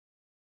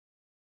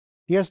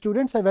Dear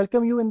students, I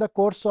welcome you in the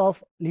course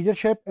of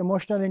Leadership,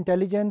 Emotional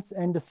Intelligence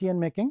and Decision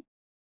Making.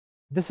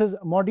 This is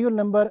module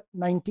number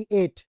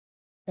 98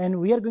 and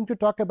we are going to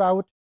talk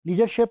about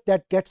leadership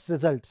that gets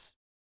results.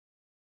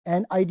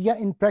 An idea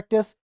in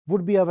practice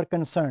would be our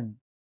concern.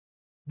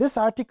 This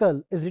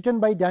article is written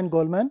by Dan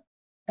Goleman,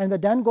 and the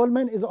Dan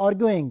Goleman is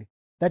arguing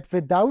that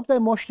without the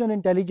emotional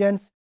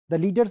intelligence, the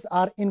leaders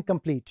are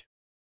incomplete.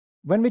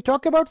 When we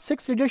talk about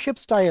 6 leadership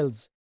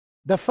styles,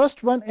 the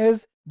first one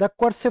is the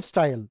coercive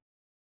style.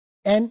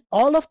 And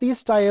all of these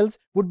styles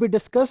would be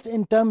discussed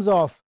in terms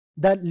of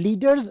the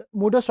leader's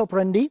modus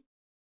operandi,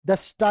 the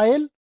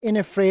style in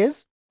a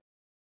phrase,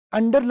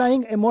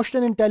 underlying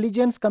emotional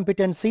intelligence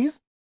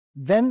competencies,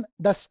 when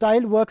the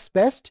style works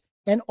best,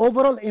 and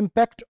overall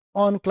impact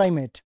on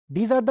climate.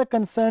 These are the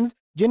concerns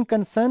Jin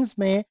concerns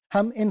में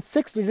हम इन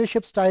 6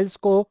 leadership styles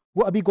को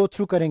वो अभी go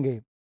through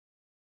करेंगे.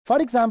 For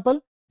example,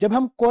 जब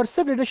हम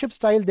coercive leadership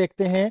style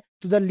देखते हैं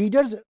तो the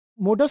leader's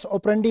modus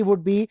operandi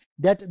would be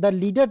that the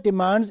leader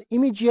demands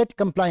immediate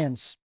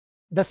compliance.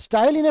 The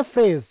style in a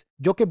phrase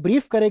जो कि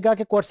brief करेगा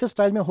कि coercive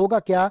style में होगा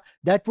क्या,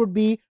 that would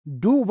be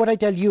do what I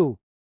tell you.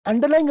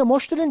 Underlying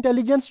emotional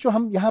intelligence जो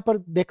हम यहाँ पर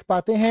देख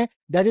पाते हैं,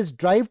 that is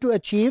drive to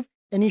achieve,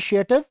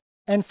 initiative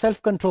and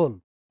self-control.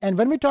 And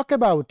when we talk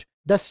about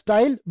the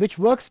style which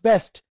works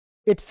best,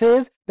 it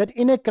says that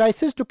in a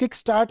crisis to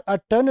kickstart a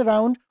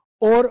turnaround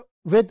or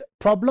with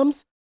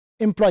problems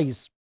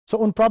employees. So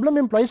उन problem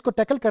employees को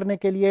tackle करने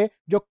के लिए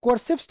जो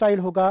coercive style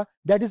होगा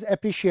that is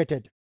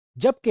appreciated.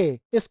 जबकि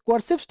इस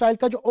coercive style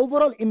का जो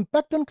ओवरऑल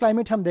इंपैक्ट ऑन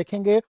क्लाइमेट हम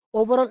देखेंगे,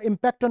 ओवरऑल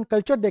इंपैक्ट ऑन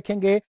कल्चर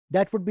देखेंगे,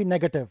 दैट वुड बी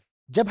नेगेटिव.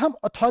 जब हम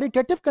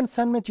अथॉरिटेटिव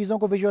कंसर्न में चीजों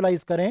को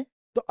विजुअलाइज करें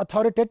तो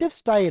अथॉरिटेटिव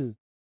स्टाइल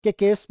के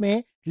केस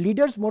में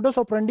leaders modus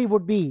operandi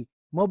would be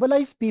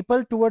mobilise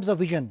people towards a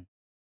vision.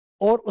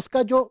 और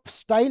उसका जो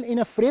स्टाइल इन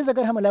अ फ्रेज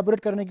अगर हम एलैबोरेट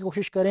करने की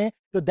कोशिश करें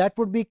तो that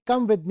would be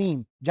come with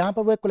me, जहां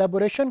पर वो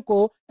कोलैबोरेशन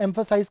को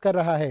एम्फसाइज कर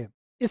रहा है.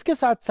 इसके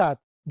साथ साथ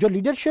जो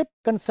लीडरशिप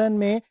कंसर्न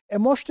में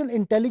इमोशनल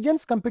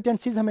इंटेलिजेंस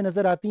कॉम्पिटेंसीज हमें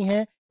नजर आती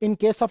हैं in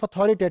case of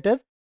authoritative,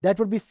 that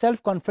would be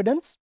self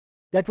confidence,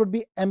 that would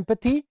be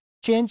empathy,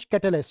 change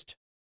catalyst.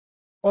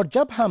 और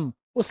जब हम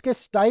उसके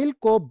स्टाइल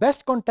को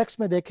बेस्ट कॉन्टेक्स्ट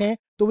में देखें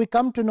तो वी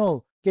कम टू नो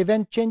कि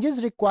when changes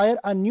require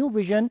a new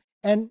vision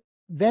and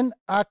when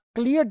a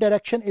clear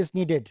direction is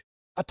needed.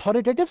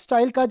 Authoritative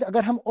style का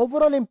अगर हम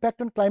ओवरऑल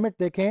इंपैक्ट ऑन क्लाइमेट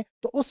देखें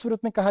तो उस सूरत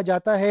में कहा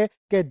जाता है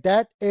कि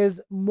that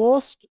is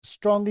most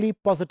strongly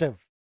positive.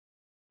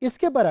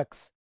 इसके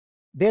बरक्स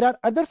there are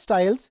other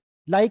styles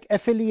like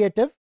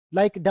एफिलिएटिव,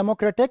 like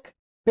democratic,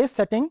 pace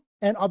setting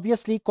and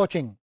obviously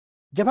coaching.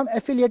 जब हम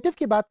एफिलिएटिव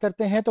की बात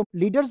करते हैं तो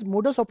leaders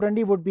modus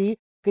operandi would be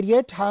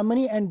create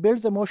harmony and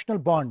builds emotional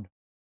bond.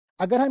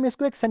 अगर हम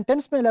इसको एक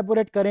सेंटेंस में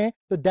एलैबोरेट करें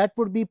तो that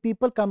would be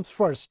people comes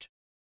first.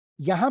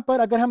 यहां पर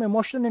अगर हम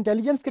इमोशनल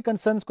इंटेलिजेंस के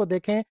कंसर्न्स को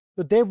देखें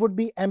तो they would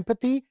be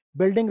empathy,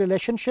 building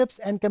relationships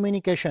and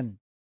communication.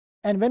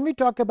 And when we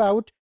talk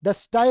about the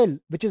style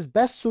which is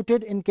best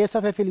suited in case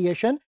of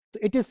affiliation, तो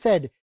it is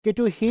said कि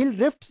to heal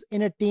rifts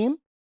in a team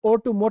और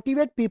to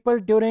motivate people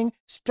during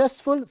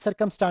stressful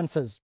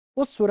circumstances.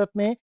 उस सूरत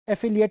में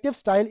एफिलिएटिव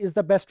style is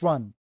the best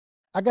one.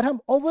 अगर हम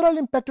overall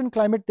impact on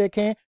climate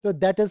देखें तो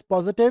that is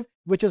positive,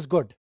 which is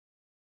good.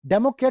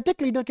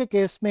 Democratic leader के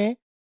case में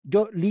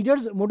जो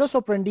लीडर्स मोडस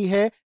ऑपरेंडी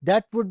है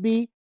that would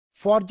be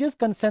फॉर्जेस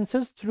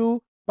consensus through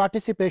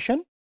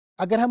participation.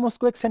 अगर हम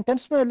उसको एक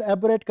सेंटेंस में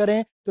एलैबोरेट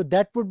करें तो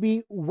that would be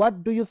what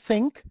do you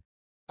think.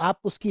 आप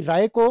उसकी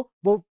राय को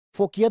वो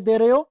फोकियत दे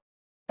रहे हो.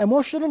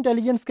 इमोशनल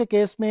इंटेलिजेंस के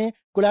केस में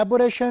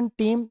collaboration,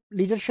 team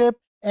leadership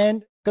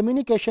and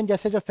communication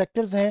जैसे जो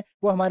फैक्टर्स हैं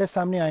वो हमारे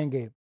सामने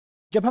आएंगे.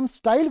 जब हम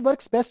स्टाइल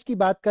वर्क्स बेस्ट की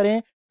बात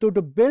करें तो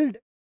टू बिल्ड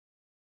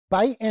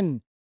बाय इन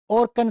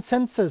और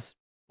consensus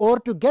or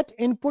to get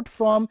input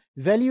from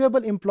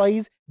valuable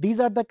employees, these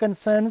are the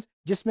concerns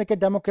जिसमें के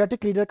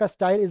democratic leader का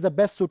style is the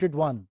best suited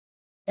one.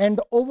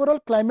 And the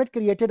overall climate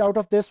created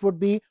out of this would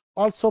be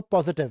also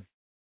positive.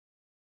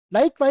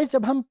 Likewise,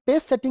 जब हम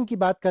pace setting की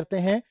बात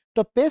करते हैं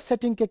तो pace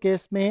setting के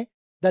केस में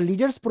the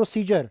leader's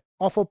procedure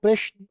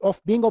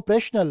of being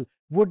operational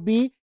would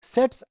be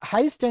sets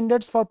high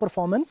standards for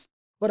performance.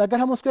 और अगर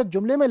हम उसको एक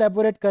जुमले में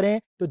elaborate करें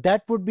तो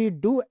that would be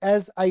do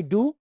as I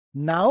do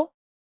now.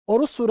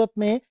 और उस सूरत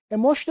में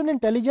इमोशनल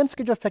इंटेलिजेंस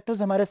के जो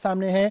फैक्टर्स हमारे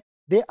सामने हैं,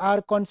 they are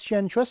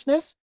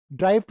consciousness,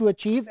 drive to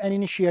achieve and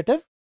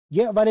initiative.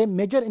 ये वाले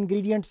मेजर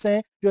इंग्रेडिएंट्स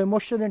हैं जो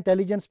इमोशनल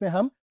इंटेलिजेंस में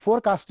हम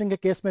फोरकास्टिंग के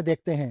केस में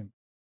देखते हैं.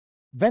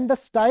 When the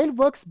style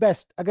works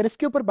best, अगर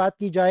इसके ऊपर बात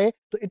की जाए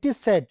तो it is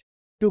said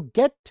to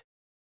get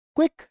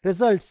quick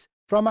results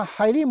from a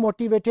highly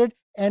motivated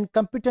and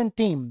competent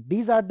team.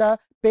 These are the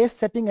pace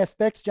setting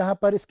aspects जहां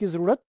पर इसकी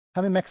जरूरत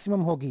हमें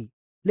मैक्सिमम होगी.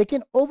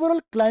 लेकिन ओवरऑल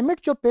क्लाइमेट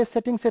जो पेस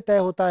सेटिंग से तय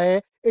होता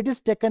है it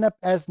is taken up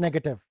as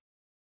negative.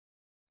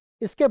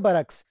 इसके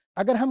बरक्स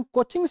अगर हम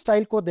कोचिंग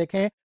स्टाइल को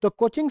देखें तो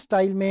कोचिंग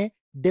स्टाइल में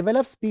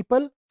develops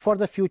people for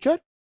the future.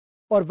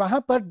 और वहां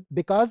पर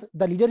because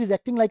the leader is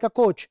acting like a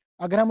coach,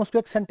 अगर हम उसको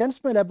एक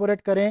सेंटेंस में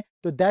एलैबोरेट करें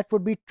तो that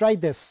would be try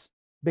this.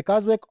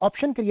 Because वो एक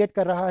ऑप्शन क्रिएट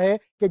कर रहा है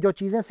कि जो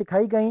चीजें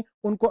सिखाई गई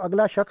उनको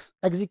अगला शख्स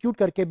एग्जीक्यूट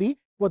करके भी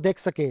वो देख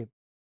सके.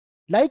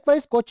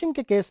 लाइकवाइज कोचिंग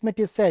के केस में इट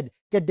इज सेड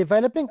कि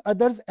developing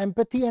others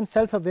empathy and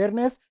self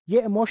awareness,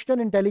 ये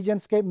इमोशनल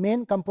इंटेलिजेंस के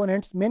मेन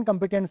कंपोनेंट्स, मेन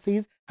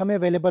कंपिटेंसीज हमें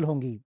अवेलेबल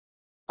होंगी।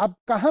 अब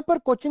कहां पर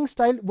coaching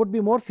style would be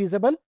more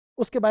feasible,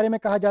 उसके बारे में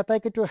कहा जाता है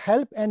कि to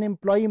help N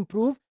employ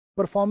improve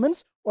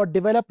performance और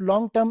develop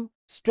long term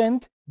strength,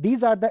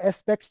 these are the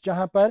aspects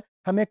जहां पर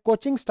हमें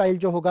कोचिंग स्टाइल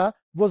जो होगा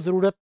वो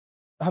जरूरत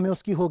हमें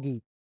उसकी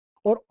होगी।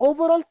 और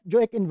ओवरऑल जो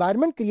एक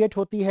एनवायरनमेंट क्रिएट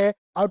होती है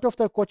out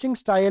of the coaching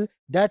style,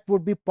 that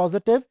would be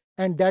positive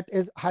and that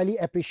is highly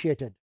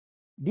appreciated.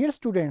 Dear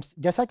students,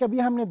 जैसा कि अभी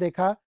हमने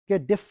देखा कि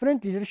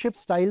डिफरेंट लीडरशिप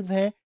स्टाइल्स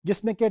हैं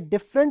जिसमें कि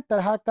डिफरेंट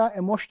तरह का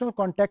इमोशनल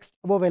कॉन्टेक्स्ट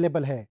वो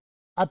अवेलेबल है।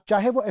 अब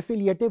चाहे वो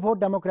एफिलिएटिव हो,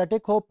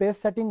 डेमोक्रेटिक हो, पेस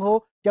सेटिंग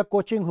हो या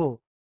कोचिंग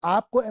हो,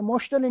 आपको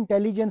इमोशनल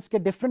इंटेलिजेंस के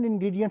डिफरेंट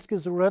इंग्रेडिएंट्स की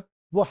जरूरत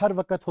वो हर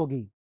वक्त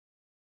होगी।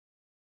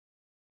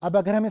 अब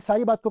अगर हम इस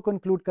सारी बात को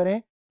कंक्लूड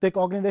करें तो एक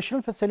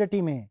ऑर्गेनाइजेशनल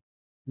फैसिलिटी में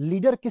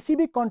लीडर किसी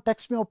भी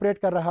कॉन्टेक्स्ट में ऑपरेट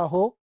कर रहा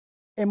हो,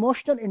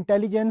 emotional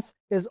intelligence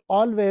is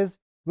always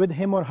with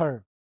him और हर।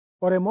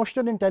 और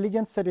इमोशनल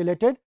इंटेलिजेंस से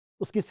रिलेटेड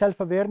उसकी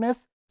self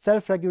awareness,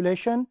 self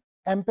regulation,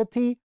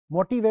 empathy,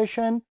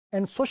 motivation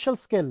and social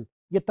skill,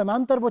 ये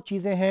तमाम तर वो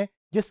चीज़ें हैं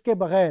जिसके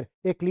बगैर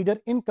एक लीडर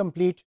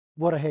इनकम्प्लीट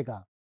वो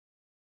रहेगा।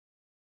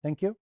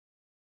 Thank you.